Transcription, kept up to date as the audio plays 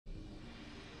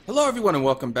Hello everyone and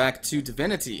welcome back to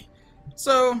Divinity.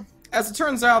 So, as it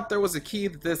turns out, there was a key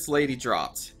that this lady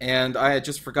dropped, and I had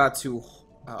just forgot to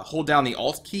hold down the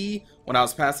Alt key when I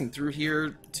was passing through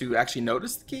here to actually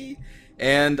notice the key.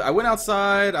 And I went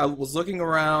outside, I was looking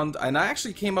around, and I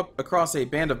actually came up across a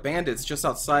band of bandits just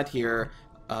outside here,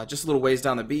 just a little ways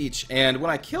down the beach. And when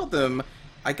I killed them,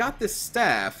 I got this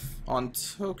staff on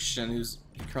Tokshen, who's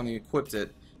currently equipped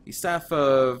it, the Staff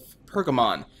of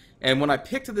Pergamon. And when I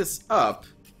picked this up,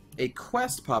 a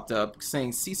quest popped up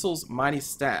saying Cecil's Mighty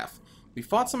Staff. We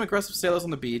fought some aggressive sailors on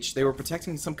the beach. They were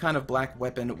protecting some kind of black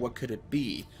weapon. What could it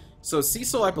be? So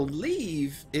Cecil, I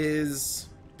believe, is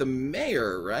the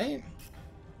mayor, right?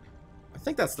 I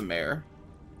think that's the mayor.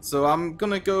 So I'm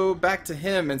gonna go back to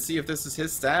him and see if this is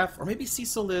his staff, or maybe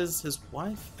Cecil is his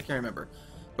wife? I can't remember.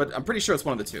 But I'm pretty sure it's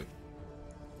one of the two.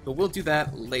 But we'll do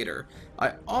that later.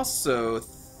 I also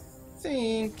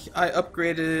think I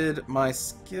upgraded my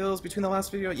skills between the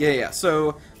last video. Yeah.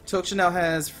 So Tokshen now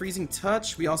has Freezing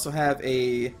Touch. We also have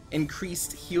a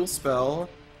increased heal spell.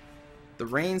 The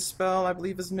Rain spell, I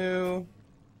believe, is new.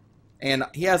 And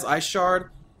he has Ice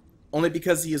Shard only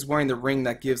because he is wearing the ring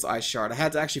that gives Ice Shard. I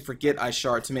had to actually forget Ice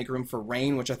Shard to make room for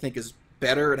Rain, which I think is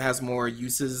better. It has more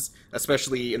uses,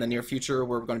 especially in the near future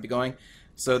where we're going to be going.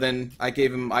 So then I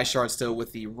gave him Ice Shard still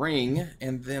with the ring.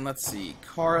 And then let's see,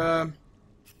 Kara,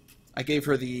 I gave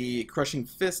her the Crushing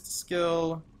Fist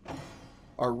skill.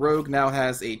 Our rogue now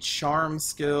has a Charm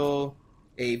skill,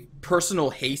 a Personal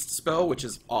Haste spell, which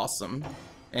is awesome.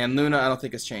 And Luna, I don't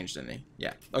think has changed any.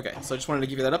 Yeah, okay, so I just wanted to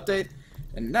give you that update.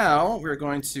 And now we're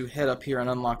going to head up here and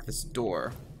unlock this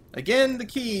door. Again, the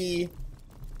key,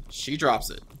 she drops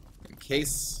it, in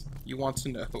case you want to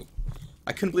know.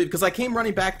 I couldn't believe, because I came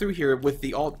running back through here with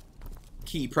the Alt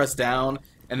key pressed down,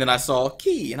 and then I saw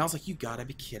key, and I was like, you gotta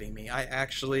be kidding me. I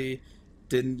actually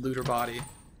didn't loot her body.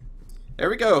 There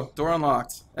we go. Door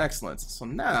unlocked. Excellent. So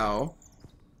now,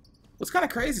 what's kind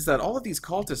of crazy is that all of these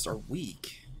cultists are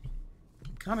weak.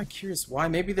 I'm kind of curious why.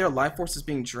 Maybe their life force is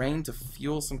being drained to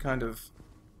fuel some kind of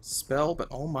spell, but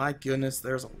oh my goodness,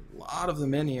 there's a lot of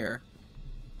them in here.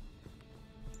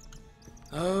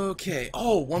 Okay.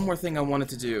 Oh, one more thing I wanted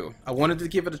to do. I wanted to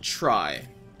give it a try.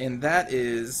 And that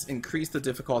is increase the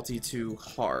difficulty to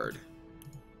hard.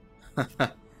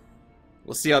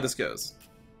 We'll see how this goes.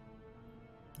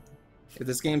 If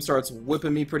this game starts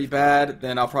whipping me pretty bad,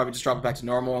 then I'll probably just drop it back to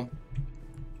normal.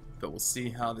 But we'll see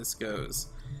how this goes.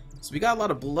 So we got a lot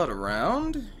of blood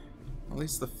around. At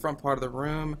least the front part of the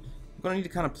room. I'm going to need to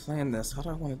kind of plan this. How do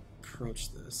I want to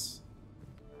approach this?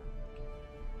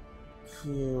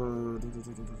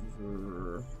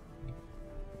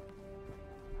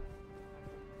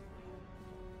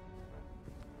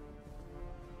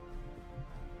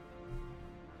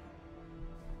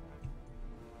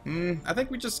 I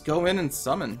think we just go in and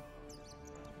summon.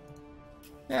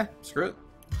 Yeah, screw it.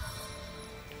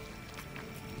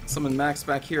 Summon Max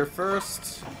back here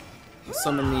first.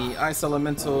 Summon the Ice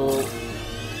Elemental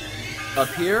up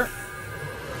here.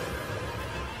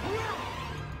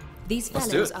 These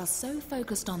fellows are so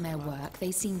focused on their work,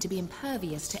 they seem to be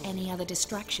impervious to any other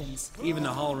distractions. Even the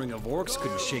hollering of orcs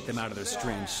couldn't shake them out of their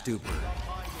strange stupor.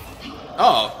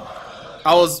 Oh.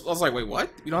 I was like, wait, what?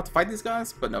 We don't have to fight these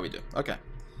guys? But no, we do. Okay.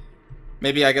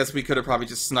 Maybe, I guess we could have probably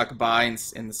just snuck by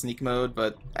in the sneak mode,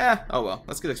 but oh well.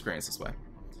 That's good experience this way.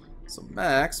 So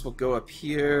Max will go up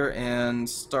here and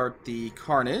start the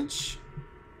Carnage.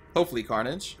 Hopefully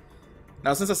Carnage.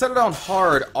 Now, since I set it on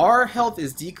hard, our health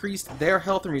is decreased, their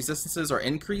health and resistances are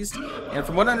increased, and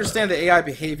from what I understand, the AI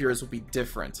behaviors will be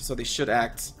different, so they should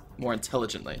act more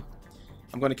intelligently.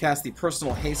 I'm going to cast the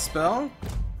Personal Haste spell.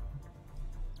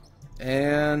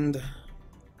 And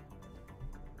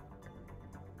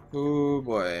oh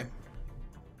boy.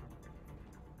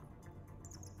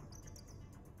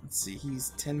 Let's see,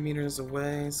 he's 10 meters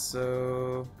away,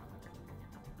 so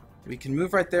we can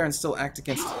move right there and still act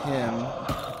against him.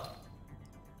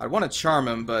 I want to charm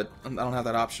him, but I don't have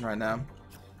that option right now.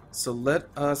 So let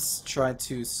us try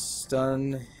to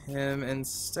stun him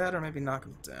instead, or maybe knock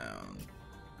him down.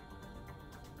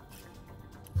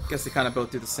 Guess they kind of both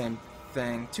do the same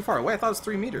thing. Too far away? I thought it was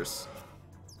 3 meters.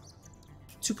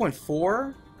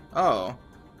 2.4? Oh.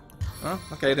 Well,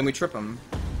 okay, then we trip him.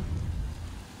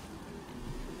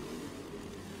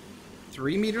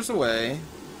 3 meters away,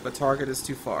 but target is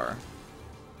too far.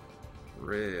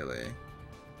 Really?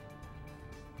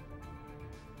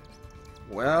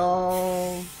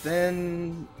 Well,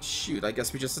 then shoot, I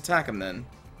guess we just attack him then.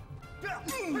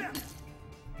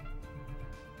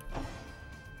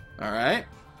 Alright.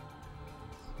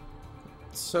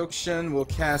 Tokshen will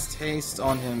cast haste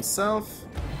on himself.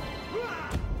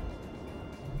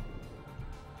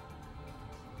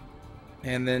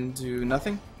 And then do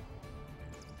nothing.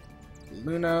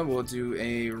 Luna will do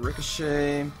a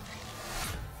ricochet.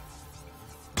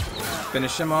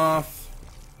 Finish him off.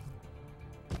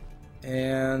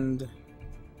 And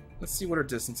let's see what her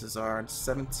distances are.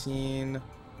 17,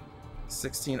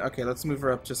 16. Okay, let's move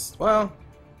her up just... Well,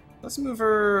 let's move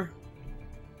her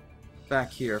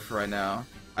back here for right now.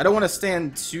 I don't want to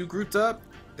stand too grouped up.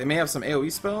 They may have some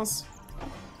AoE spells.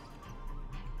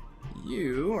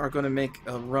 You are going to make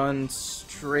a run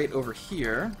straight over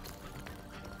here.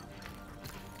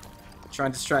 Try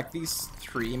and distract these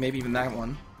three, maybe even that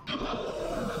one.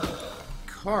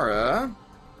 Kara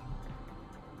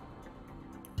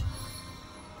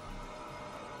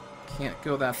can't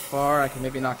go that far. I can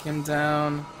maybe knock him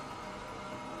down.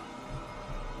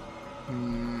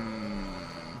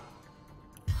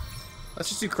 Let's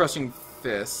just do Crushing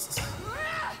Fist.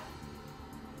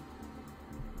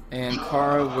 And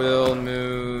Kara will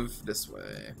move this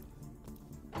way.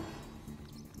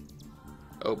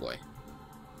 Oh boy.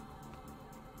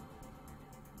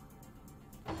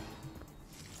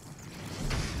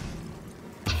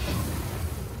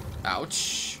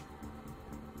 Ouch.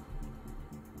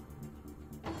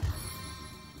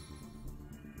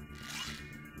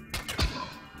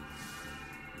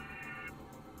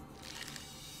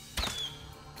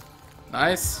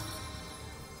 Nice.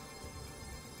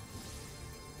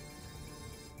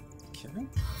 Okay.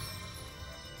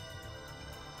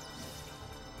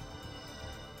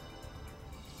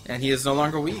 And he is no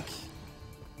longer weak.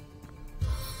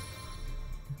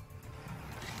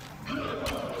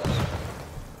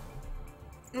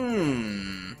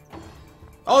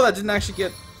 Oh, that didn't actually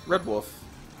get Red Wolf.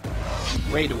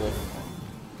 Raid Wolf.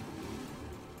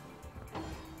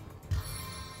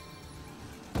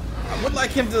 I would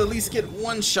like him to at least get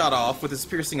one shot off with his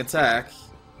piercing attack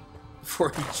before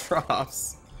he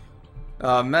drops.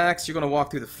 Max, you're going to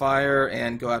walk through the fire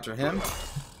and go after him.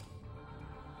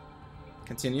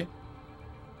 Continue.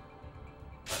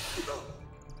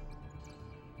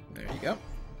 There you go.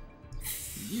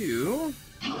 You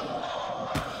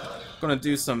gonna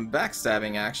do some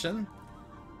backstabbing action.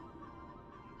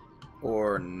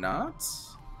 Or not?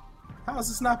 How is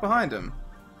this not behind him?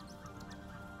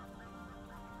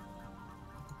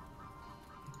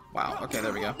 Wow, okay,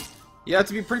 there we go. You have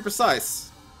to be pretty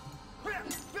precise.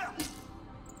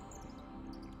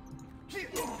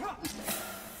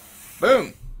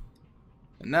 Boom!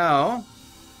 And now,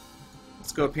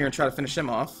 let's go up here and try to finish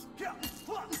him off.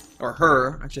 Or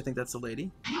her. Actually, I think that's a lady.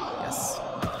 Yes.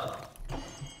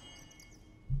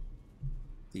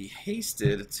 The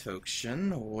hasted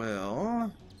tokshen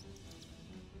will...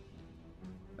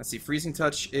 Let's see, freezing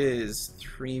touch is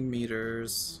 3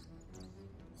 meters.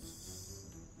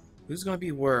 Who's gonna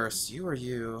be worse, you or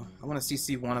you? I want to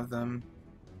CC one of them.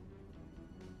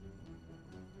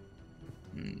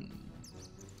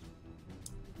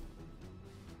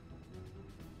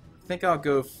 I think I'll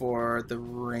go for the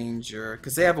ranger,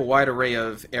 because they have a wide array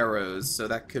of arrows, so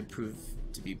that could prove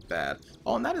to be bad.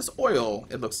 Oh, and that is oil,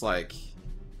 it looks like.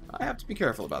 I have to be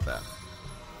careful about that.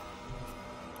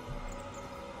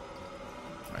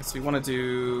 Alright, so we want to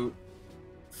do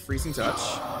freezing touch.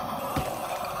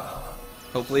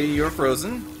 Hopefully you're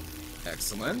frozen.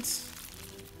 Excellent.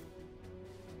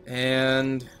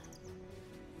 And...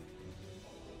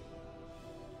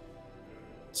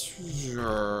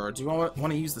 Sure. Do you want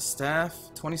to use the staff?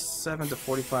 27 to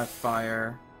 45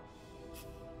 fire.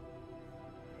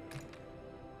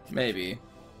 Maybe.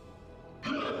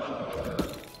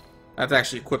 I have to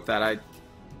actually equip that. I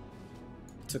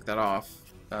took that off.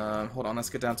 Hold on, let's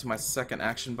get down to my second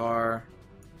action bar.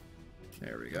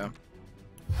 There we go.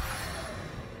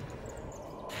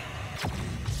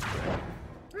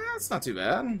 That's not too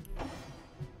bad.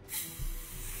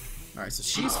 Alright, so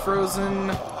she's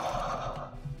frozen.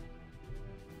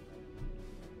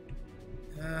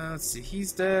 Let's see,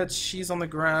 he's dead. She's on the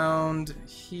ground.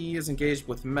 He is engaged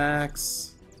with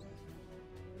Max.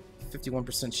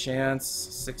 51% chance,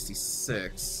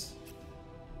 66.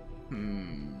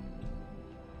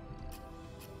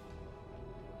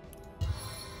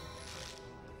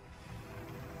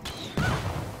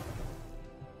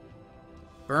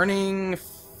 Burning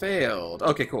failed.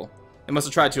 Okay, cool. They must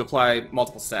have tried to apply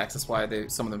multiple stacks. That's why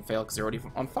some of them failed, because they're already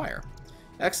on fire.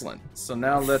 Excellent. So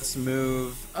now let's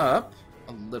move up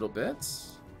a little bit.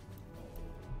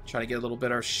 Try to get a little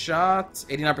better shot.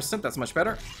 89%, that's much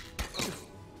better.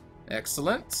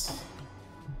 Excellent.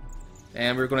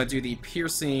 And we're going to do the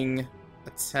piercing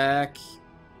attack.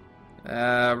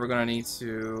 We're going to need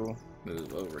to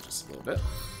move over just a little bit.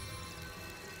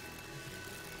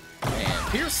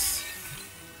 And pierce.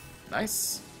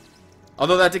 Nice.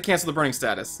 Although that did cancel the burning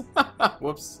status.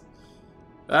 Whoops.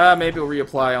 Maybe we'll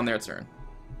reapply on their turn.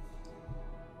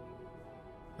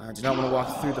 I do not want to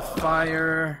walk through the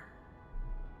fire.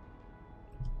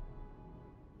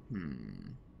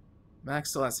 Max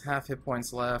still has half hit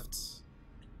points left.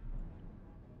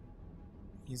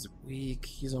 He's weak.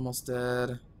 He's almost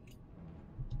dead.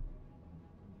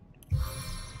 Can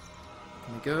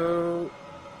we go?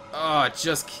 Oh, I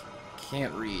just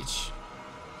can't reach.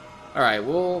 Alright,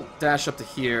 we'll dash up to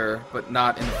here, but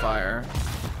not in the fire.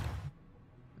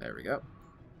 There we go.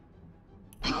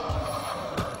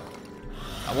 I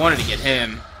wanted to get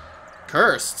him.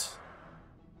 Cursed.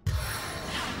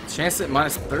 Chance at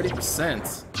minus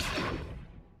 30%.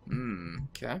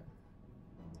 Okay.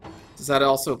 Does that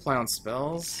also apply on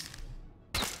spells?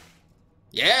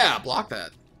 Yeah, block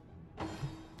that.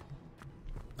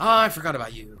 Ah, I forgot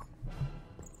about you.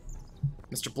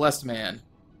 Mr. Blessed Man.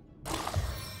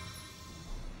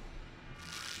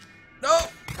 No!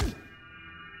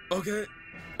 Okay.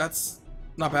 That's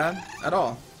not bad at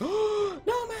all.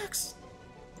 No, Max!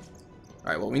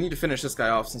 Alright, well, we need to finish this guy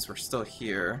off since we're still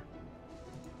here.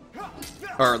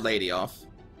 Or lady off.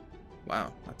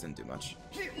 Wow, that didn't do much.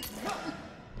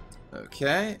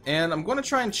 Okay, and I'm going to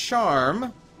try and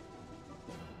charm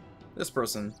this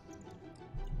person.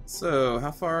 So,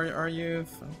 how far are you?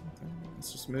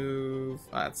 Let's just move.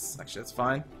 That's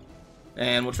fine.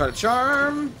 And we'll try to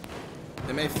charm.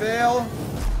 It may fail.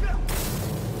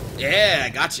 Yeah,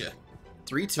 gotcha.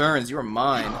 3 turns, you are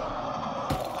mine.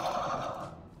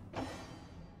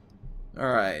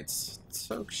 Alright,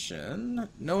 tokshen.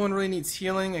 No one really needs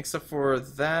healing except for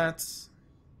that.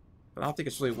 But I don't think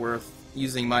it's really worth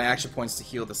using my action points to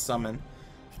heal the summon.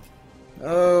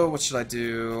 Oh, what should I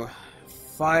do?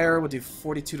 Fire will do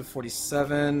 42 to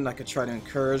 47. I could try to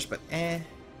encourage, but I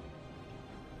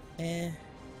need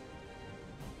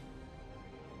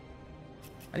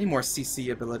more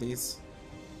CC abilities.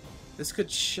 This could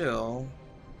chill.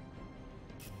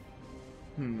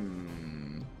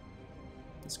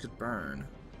 This could burn.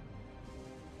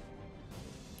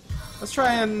 Let's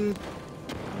try and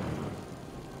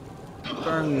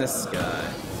burn this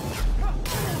guy.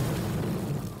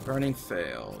 Burning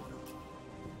failed.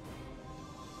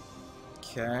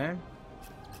 Okay.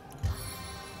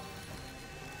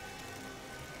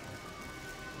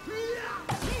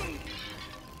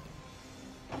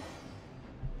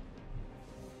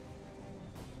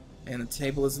 And the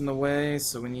table is in the way,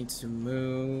 so we need to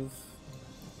move.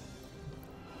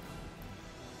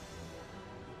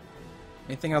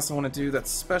 Anything else I want to do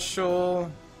that's special?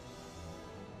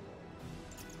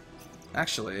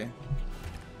 Actually,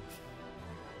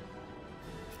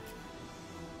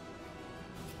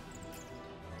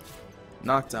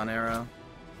 knockdown arrow.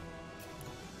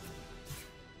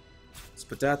 Let's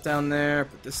put that down there,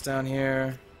 put this down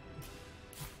here.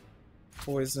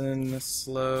 Poison,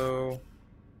 slow,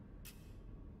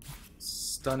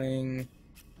 stunning.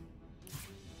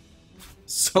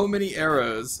 So many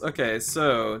arrows. Okay,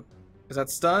 so is that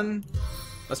stun?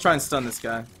 Let's try and stun this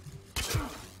guy.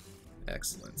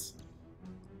 Excellent.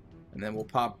 And then we'll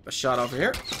pop a shot over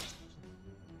here.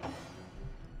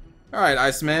 Alright,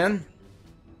 Iceman.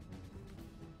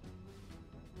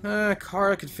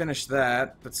 Kara could finish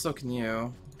that, but so can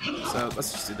you. So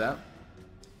let's just do that.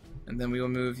 And then we will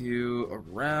move you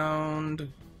around.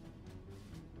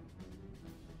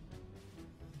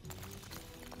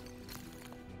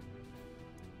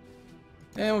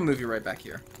 And we'll move you right back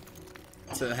here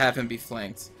to have him be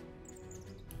flanked.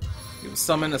 We will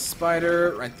summon a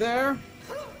spider right there.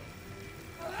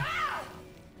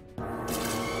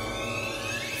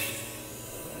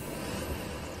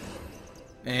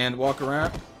 And walk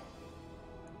around.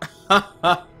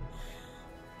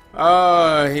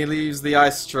 Oh, he leaves the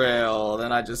ice trail.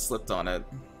 Then I just slipped on it.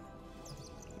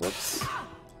 Whoops.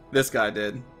 This guy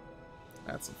did.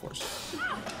 That's unfortunate.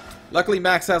 Luckily,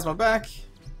 Max has my back.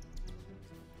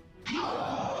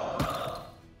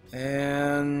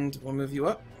 And we'll move you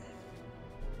up.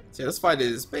 So yeah, this fight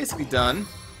is basically done.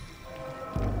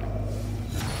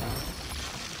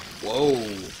 Whoa,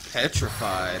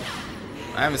 petrified.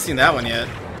 I haven't seen that one yet.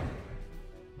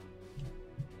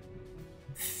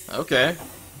 Okay.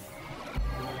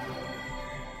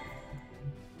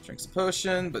 Drinks a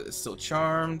potion, but is still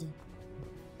charmed.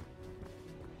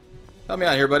 Help me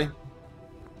out here, buddy.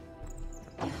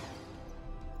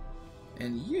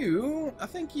 And you, I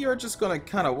think you're just gonna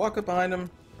kind of walk up behind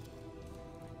him.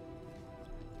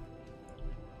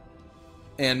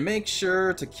 And make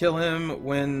sure to kill him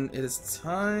when it is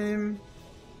time.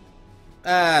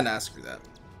 Ah, nah, screw that.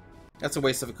 That's a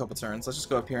waste of a couple turns. Let's just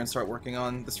go up here and start working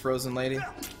on this frozen lady.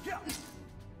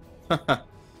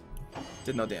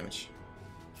 Did no damage.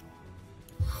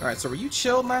 Alright, so were you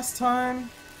chilled last time?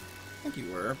 I think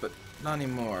you were, but not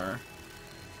anymore.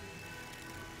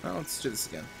 Well, let's do this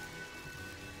again.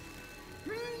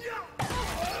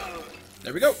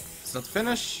 There we go. It's not the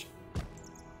finish.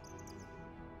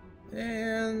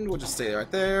 And we'll just stay right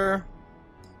there.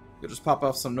 We'll just pop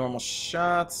off some normal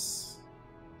shots.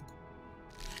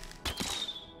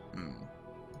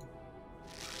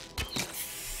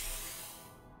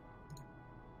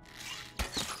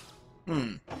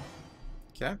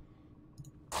 Okay.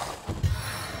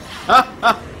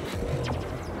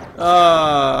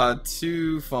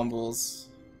 Two fumbles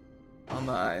on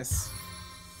the ice.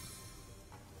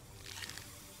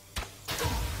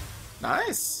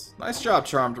 Nice! Nice job,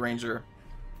 Charmed Ranger.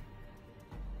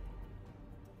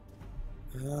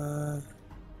 Well,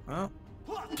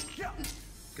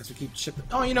 guess we keep chipping.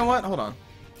 Oh, you know what? Hold on.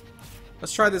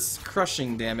 Let's try this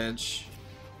crushing damage.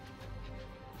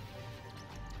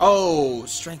 Oh,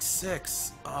 strength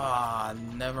 6. Ah,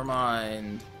 never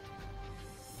mind.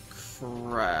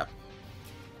 Crap.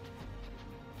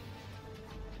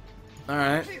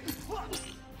 Alright.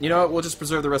 You know what? We'll just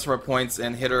preserve the rest of our points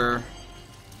and hit her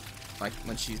like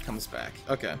when she comes back.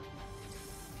 Okay.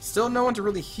 Still no one to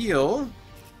really heal.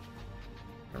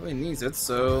 Really needs it,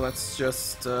 so let's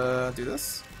just do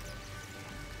this.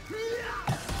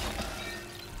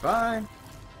 Bye.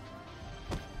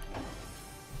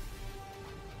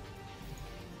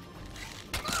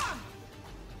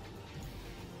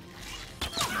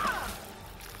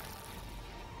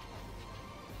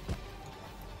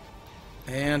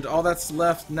 And all that's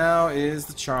left now is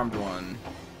the charmed one.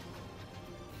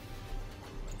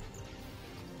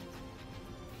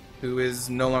 Who is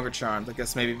no longer charmed. I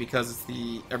guess maybe because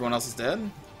it's everyone else is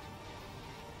dead?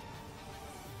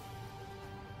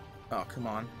 Oh, come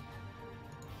on.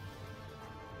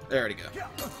 There we go.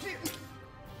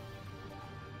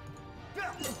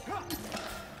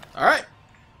 Alright.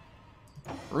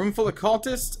 Room full of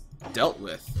cultists dealt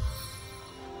with.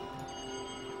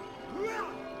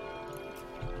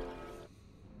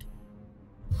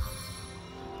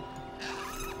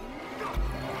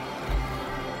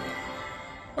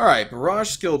 Alright, Barrage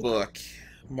Skill Book.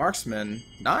 Marksman.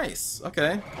 Nice.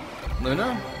 Okay.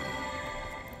 Luna.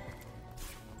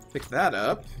 Pick that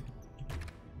up.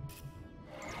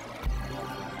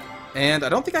 And I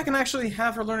don't think I can actually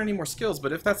have her learn any more skills,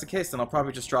 but if that's the case, then I'll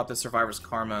probably just drop the Survivor's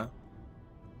Karma.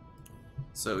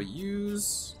 So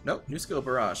use... Nope, new skill,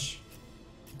 Barrage.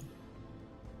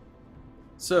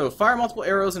 So, fire multiple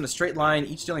arrows in a straight line,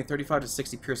 each dealing 35 to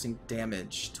 60 piercing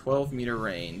damage. 12-meter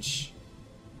range.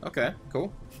 Okay,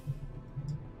 cool.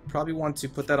 Probably want to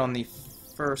put that on the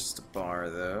first bar,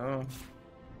 though.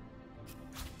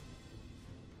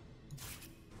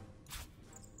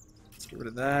 Let's get rid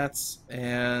of that,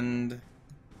 and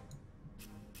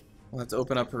we'll have to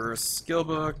open up her skill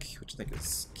book, which I think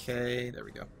is K. There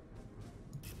we go.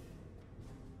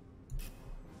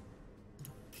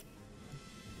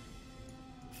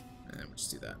 And we'll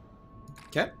just do that.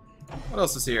 Okay. What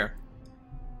else is here?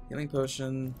 Healing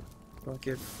potion.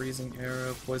 Bucket, freezing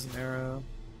arrow, poison arrow.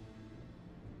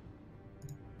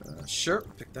 Sure,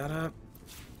 pick that up.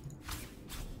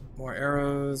 More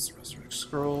arrows, resurrect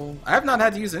scroll. I have not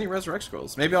had to use any resurrect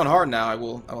scrolls. Maybe on hard now I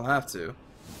will have to.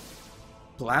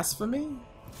 Blasphemy?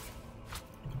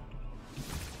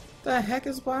 The heck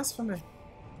is blasphemy?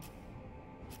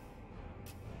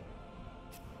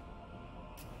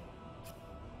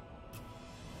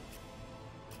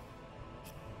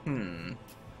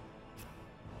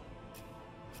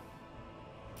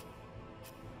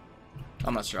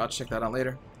 I'm not sure. I'll check that out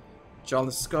later.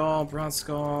 Jawless Skull, Bronze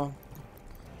Skull.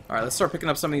 Alright, let's start picking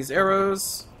up some of these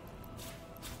arrows.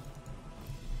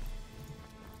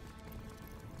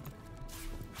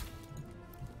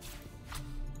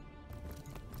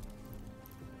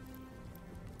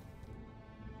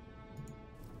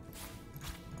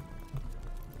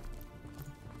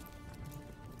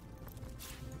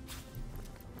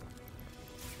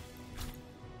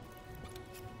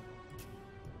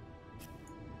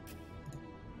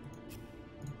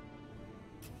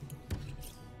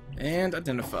 And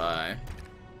identify.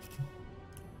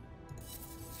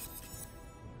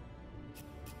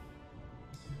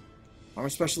 Armor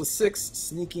Specialist 6,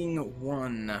 Sneaking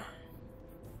 1.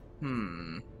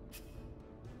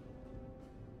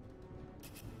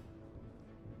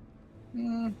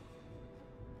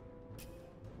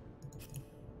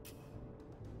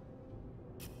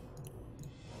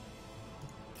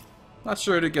 Not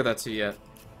sure to give that to yet.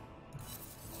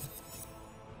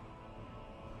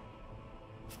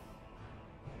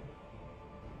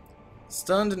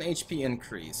 Stunned and HP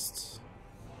increased.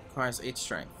 Requires 8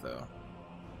 strength, though.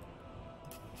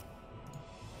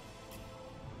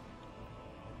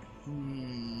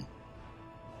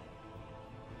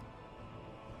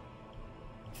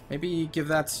 Maybe give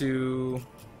that to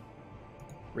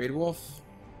Raid Wolf,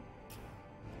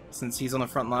 since he's on the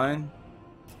front line.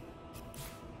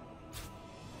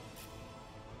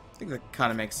 I think that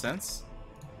kind of makes sense.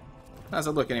 How's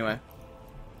it look anyway?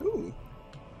 Ooh.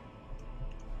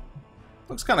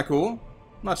 Looks kind of cool.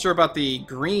 I'm not sure about the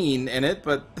green in it,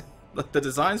 but the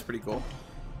design's pretty cool.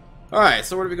 Alright,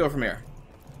 so where do we go from here?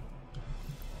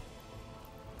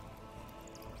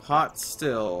 Hot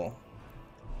still.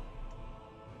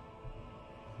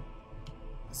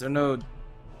 Is there no...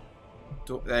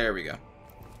 There we go.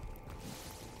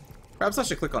 Perhaps I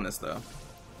should click on this, though.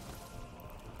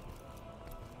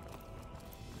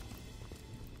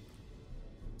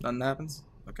 Nothing happens?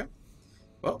 Okay.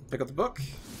 Well, pick up the book.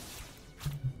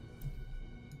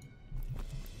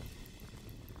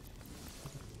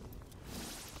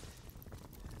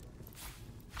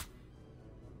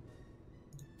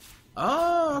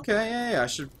 Oh, okay, yeah, I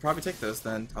should probably take those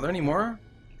then. Are there any more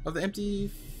of the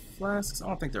empty flasks? I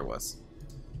don't think there was.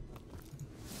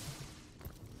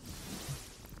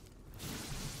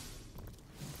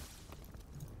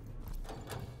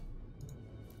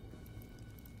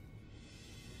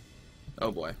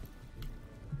 Oh boy.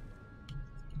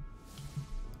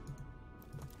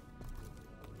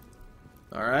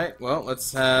 Alright, well,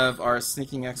 let's have our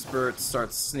sneaking expert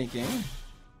start sneaking.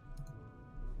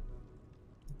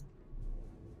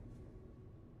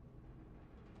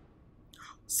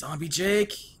 Zombie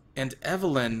Jake and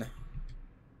Evelyn.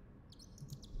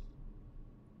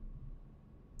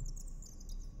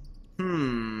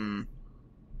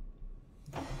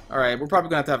 Alright, we're probably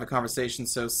going to have a conversation,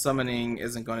 so summoning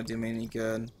isn't going to do me any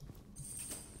good.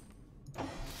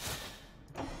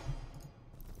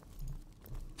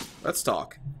 Let's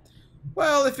talk.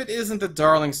 Well, if it isn't the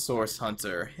darling Source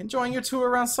Hunter. Enjoying your tour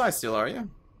around Sightsteel, are you?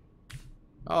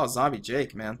 Oh, Zombie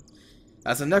Jake, man.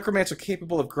 As a necromancer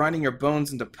capable of grinding your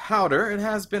bones into powder, it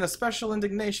has been a special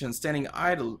indignation standing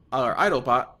idly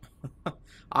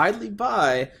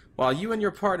by while you and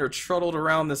your partner trundled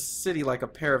around this city like a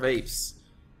pair of apes.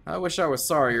 I wish I was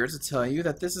sorrier to tell you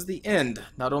that this is the end,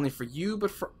 not only for you, but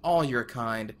for all your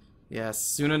kind. Yes,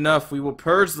 soon enough we will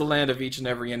purge the land of each and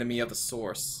every enemy of the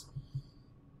Source.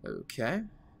 Okay.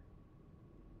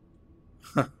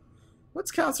 What's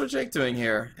Counselor Jake doing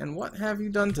here, and what have you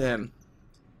done to him?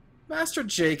 Master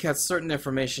Jake had certain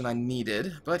information I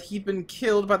needed, but he'd been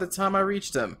killed by the time I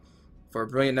reached him. For a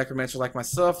brilliant necromancer like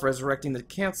myself, resurrecting the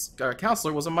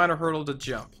counselor was a minor hurdle to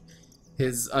jump.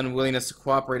 His unwillingness to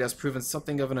cooperate has proven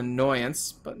something of an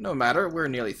annoyance, but no matter, we're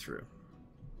nearly through.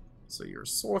 So you're a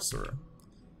sorcerer.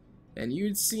 And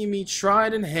you'd see me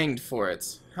tried and hanged for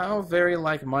it. How very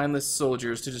like mindless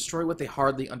soldiers to destroy what they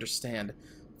hardly understand.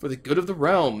 For the good of the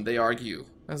realm, they argue,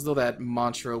 as though that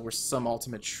mantra were some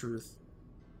ultimate truth.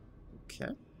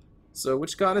 Okay. So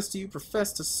which goddess do you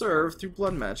profess to serve through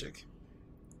blood magic?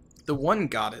 The one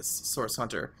goddess, Source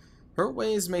Hunter. Her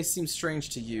ways may seem strange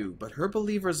to you, but her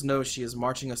believers know she is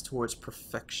marching us towards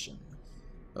perfection.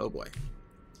 Oh boy.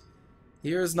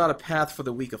 Here is not a path for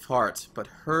the weak of heart, but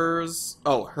hers...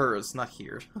 Oh, hers, not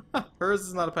here. Hers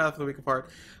is not a path for the weak of heart,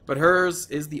 but hers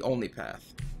is the only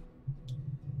path.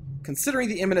 Considering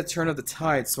the imminent turn of the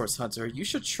tide, Source Hunter, you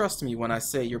should trust me when I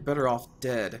say you're better off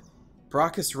dead.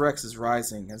 Brachus Rex is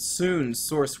rising, and soon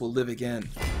Source will live again.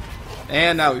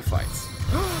 And now we fight.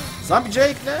 Zombie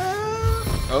Jake, no!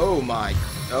 Oh my...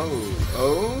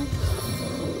 Oh.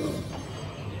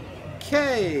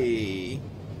 Okay.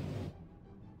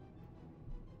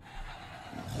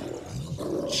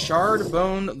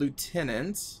 Shardbone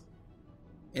Lieutenant.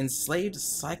 Enslaved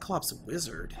Cyclops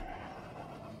Wizard.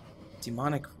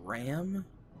 Demonic Ram?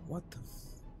 What the...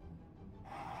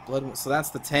 Blood... So that's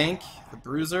the tank, the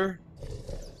bruiser,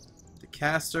 the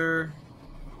caster,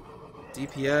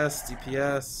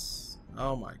 DPS.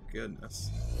 Oh my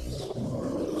goodness.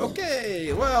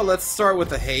 Okay, well, let's start with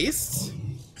the haste.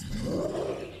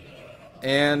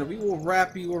 And we will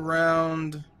wrap you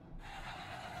around...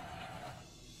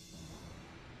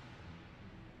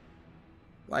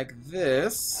 like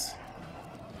this.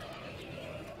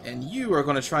 And you are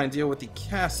going to try and deal with the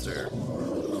caster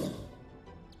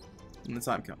when the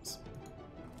time comes.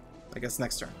 I guess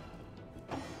next turn.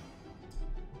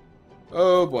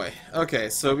 Oh boy. Okay,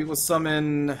 so we will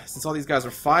summon... Since all these guys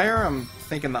are fire, I'm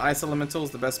thinking the Ice Elemental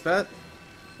is the best bet.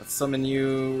 Let's summon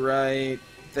you right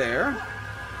there.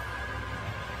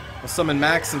 We'll summon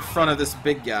Max in front of this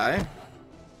big guy.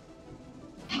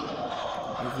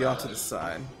 Move you off to the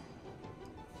side.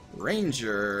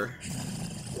 Ranger.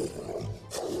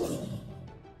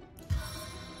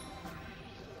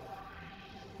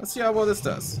 Let's see how well this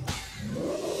does.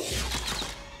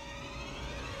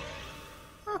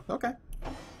 Oh, okay.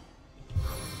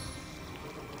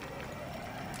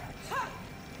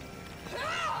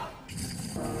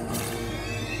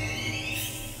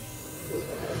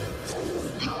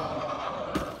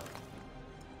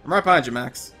 I'm right behind you,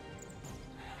 Max.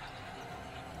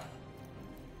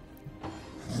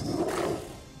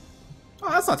 Oh,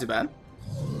 that's not too bad.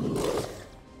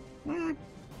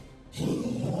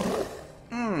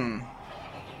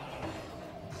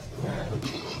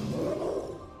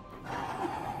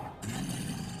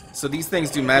 So these things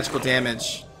do magical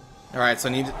damage. Alright, so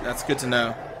that's good to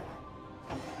know.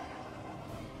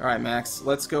 Alright, Max,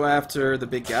 let's go after the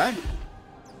big guy.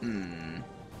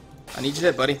 I need you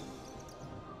dead, buddy.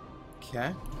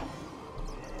 Okay.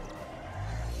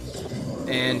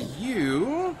 And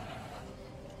you...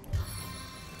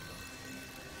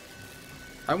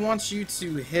 I want you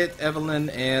to hit Evelyn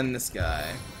and this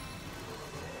guy.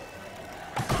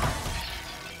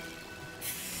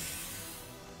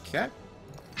 Okay.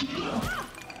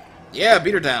 Yeah,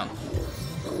 beat her down.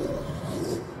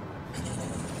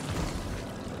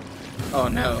 Oh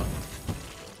no.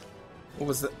 What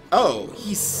was that? Oh,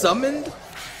 he summoned?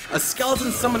 A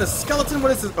skeleton summoned a skeleton?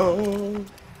 What is this? Oh.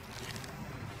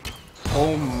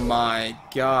 Oh my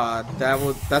god. That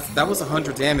was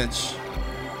 100 damage.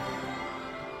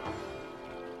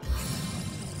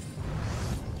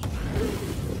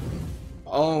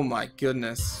 Oh my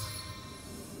goodness.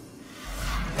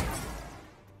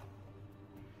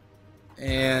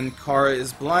 And Kara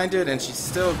is blinded and she's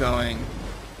still going.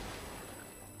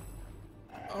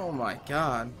 Oh my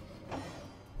god.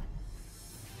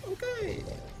 Okay.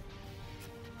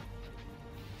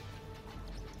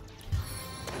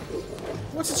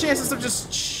 What's the chances of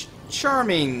just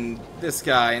charming this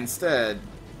guy instead?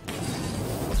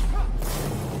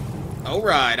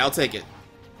 Alright, I'll take it.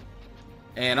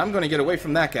 And I'm gonna get away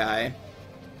from that guy.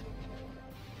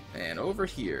 And over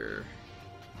here.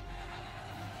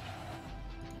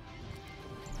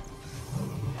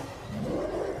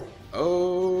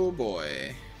 Oh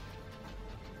boy.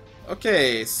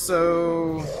 Okay,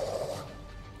 so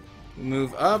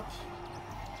move up.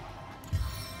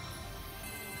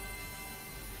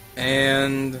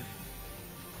 And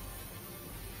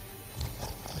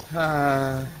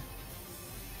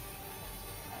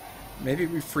maybe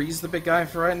we freeze the big guy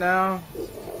for right now.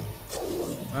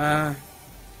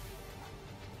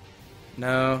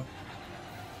 No.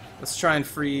 Let's try and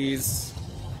freeze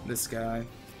this guy.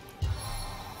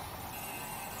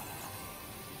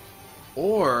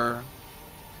 Or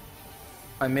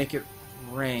I make it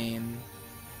rain.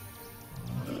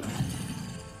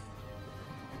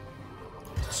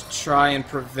 Just try and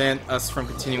prevent us from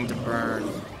continuing to burn.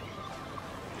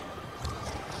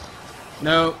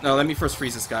 No, let me first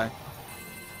freeze this guy.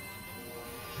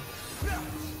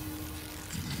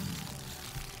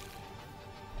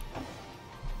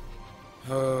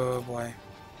 Oh boy.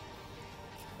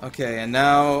 Okay, and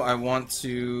now I want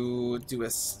to do a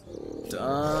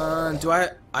stun.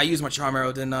 I used my charm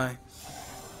arrow, didn't I?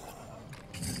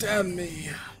 Damn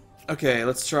me. Okay,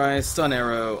 let's try stun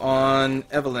arrow on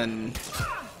Evelyn.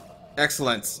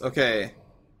 Excellent. Okay.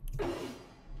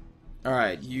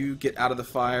 Alright, you get out of the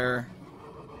fire.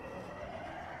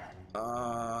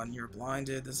 You're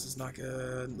blinded. This is not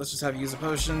good. Let's just have you use a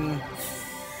potion.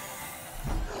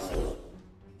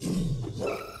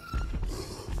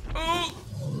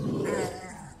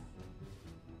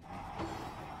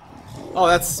 Oh,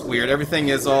 that's weird. Everything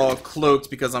is all cloaked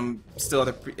because I'm still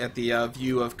at the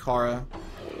view of Kara.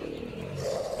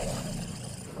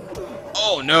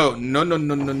 Oh no!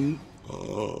 No!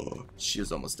 Oh, she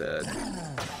is almost dead.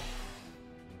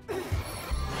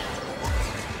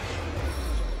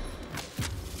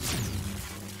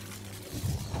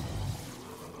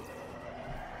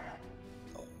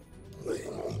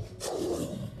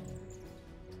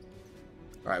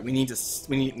 All right, we need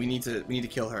to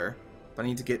kill her. But I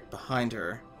need to get behind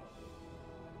her.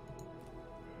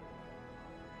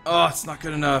 Oh, it's not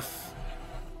good enough.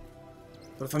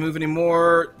 But if I move any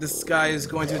more, this guy is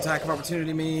going to attack of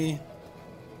opportunity me.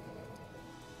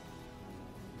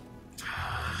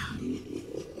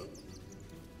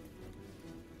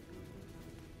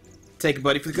 Take it,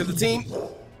 buddy, for the good of the team.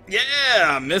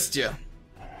 Yeah, missed you.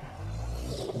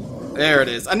 There it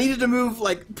is. I needed to move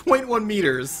like 0.1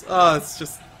 meters. Oh, it's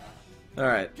just...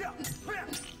 Alright.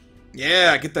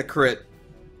 Yeah, get that crit.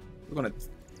 We're gonna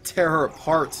tear her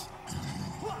apart.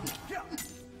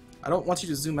 I don't want you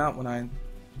to zoom out when I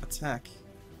attack.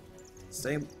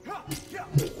 Stay.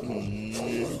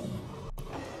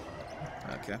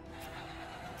 Okay.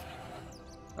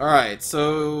 Alright,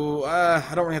 so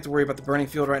I don't really have to worry about the burning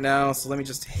field right now, so let me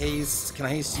just haste. Can I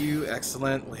haste you?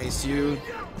 Excellent. We'll haste you.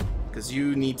 Because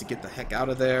you need to get the heck out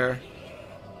of there.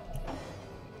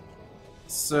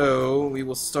 So, we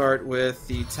will start with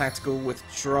the tactical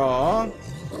withdraw.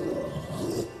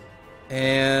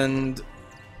 And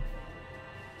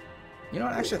You know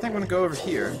what? Actually, I think I'm gonna go over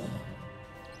here.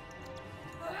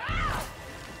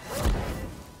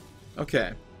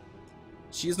 Okay.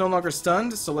 She's no longer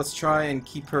stunned, so let's try and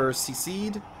keep her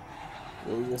CC'd.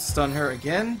 We'll stun her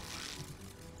again.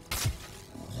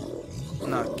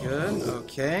 Not good.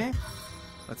 Okay.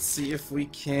 Let's see if we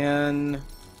can...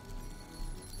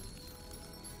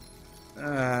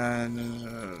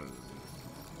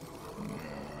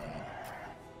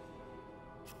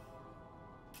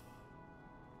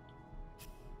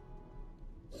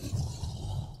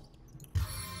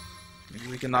 Maybe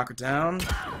we can knock her down.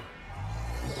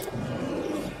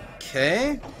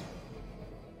 Okay.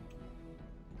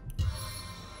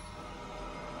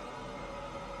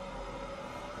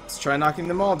 Let's try knocking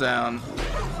them all down.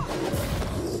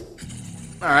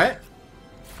 Alright.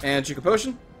 And Chica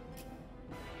Potion.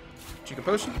 Chica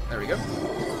Potion. There we go.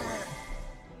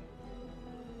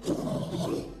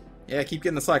 Yeah, keep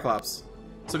getting the Cyclops.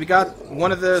 So we got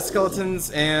one of the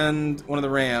skeletons and one of the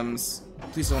rams.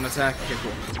 Please don't attack. Okay,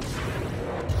 cool.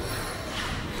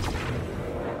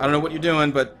 I don't know what you're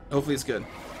doing, but hopefully it's good.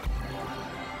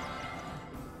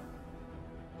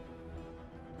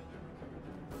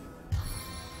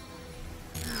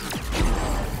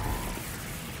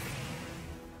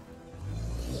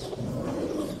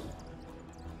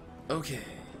 Okay.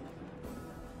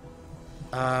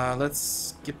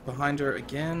 Let's get behind her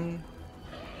again.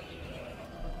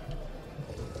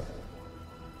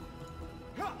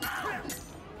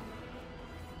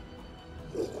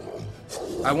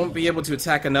 I won't be able to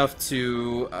attack enough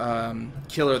to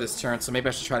kill her this turn, so maybe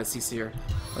I should try to CC her.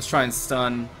 Let's try and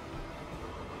stun.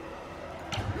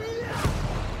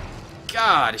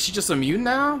 God, is she just immune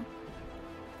now?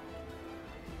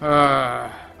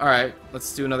 Alright,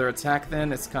 let's do another attack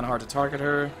then. It's kind of hard to target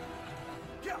her.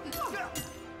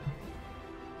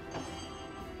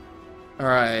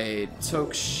 Alright,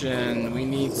 tokshen. We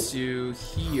need to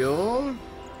heal.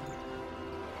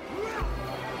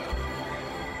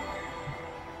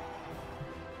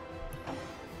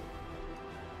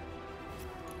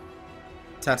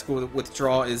 Tactical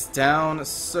withdrawal is down,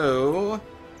 so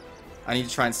I need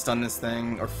to try and stun this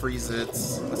thing or freeze it.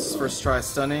 Let's just first try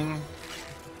stunning.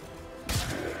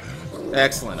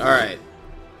 Excellent. All right,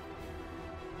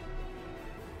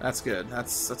 that's good.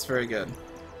 That's very good.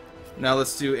 Now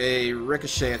let's do a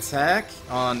ricochet attack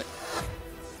on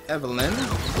Evelyn.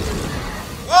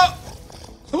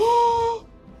 Whoa!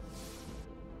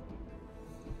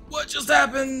 What just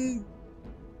happened?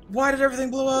 Why did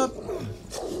everything blow up?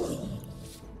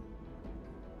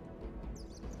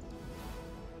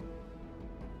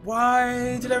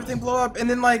 Why did everything blow up? And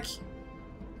then, like,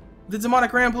 the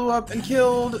demonic ram blew up and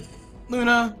killed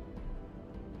Luna.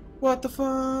 What the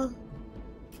fuck?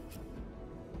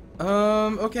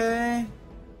 Okay.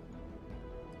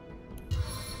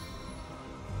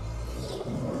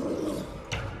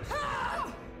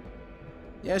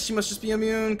 Yeah, she must just be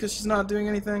immune because she's not doing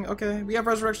anything. Okay, we have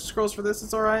resurrection scrolls for this.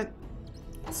 It's alright.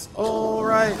 It's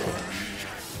alright.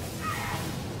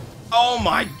 Oh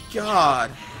my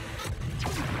god.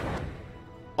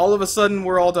 All of a sudden,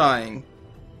 we're all dying.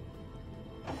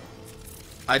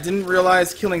 I didn't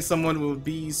realize killing someone would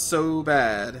be so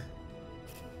bad.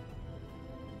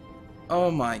 Oh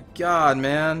my god,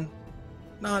 man.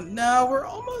 Not now, we're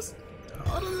almost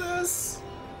out of this.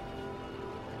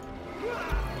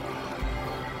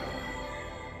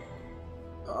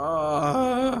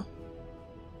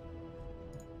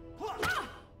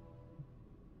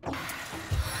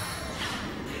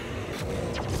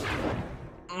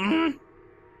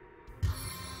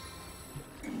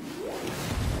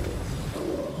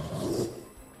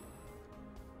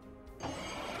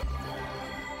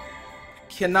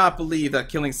 Cannot believe that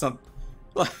killing some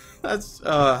that's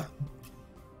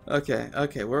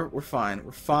okay, we're fine.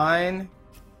 We're fine.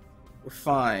 We're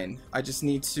fine. I just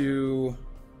need to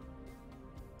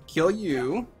kill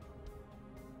you.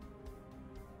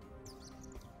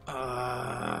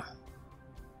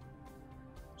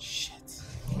 Shit.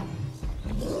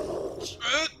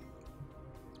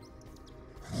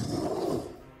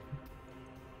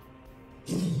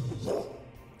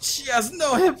 She has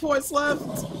no hit points left.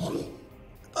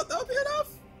 I thought that would be enough.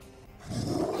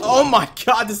 Oh my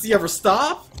god, does he ever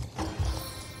stop?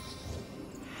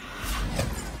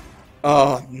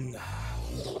 Oh no.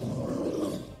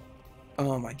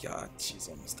 Oh my god, she's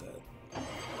almost dead.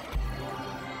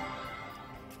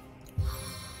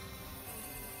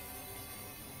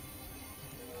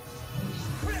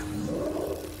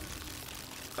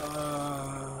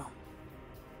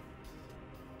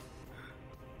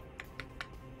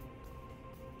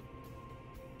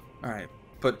 Alright,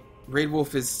 but Raid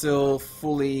Wolf is still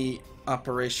fully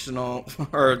operational,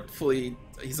 or fully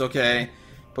he's okay.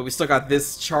 But we still got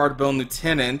this charred bone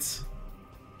lieutenant.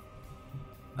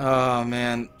 Oh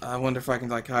man, I wonder if I can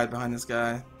like hide behind this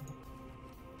guy.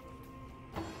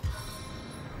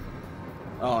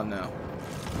 Oh no.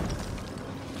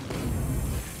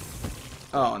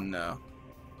 Oh no.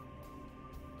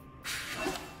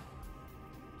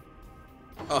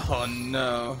 Oh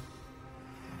no.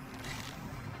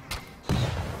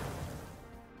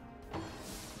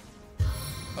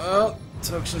 Oh,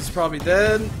 Tokshen's probably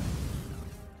dead.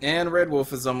 And Red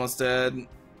Wolf is almost dead.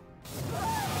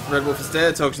 Red Wolf is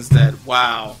dead, Tokshen's dead.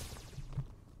 Wow.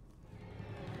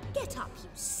 Get up, you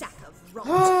sack of rot.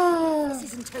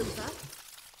 This isn't over.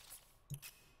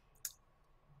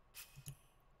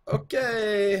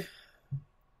 Okay.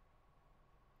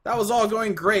 That was all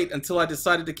going great until I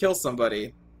decided to kill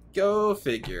somebody. Go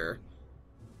figure.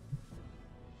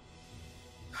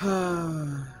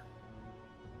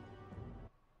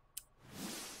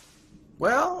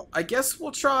 Well, I guess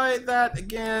we'll try that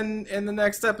again in the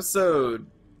next episode.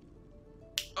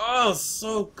 Oh,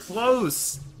 so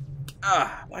close.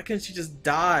 Why couldn't she just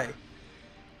die?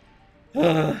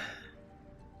 I'll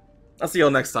see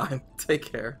y'all next time.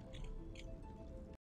 Take care.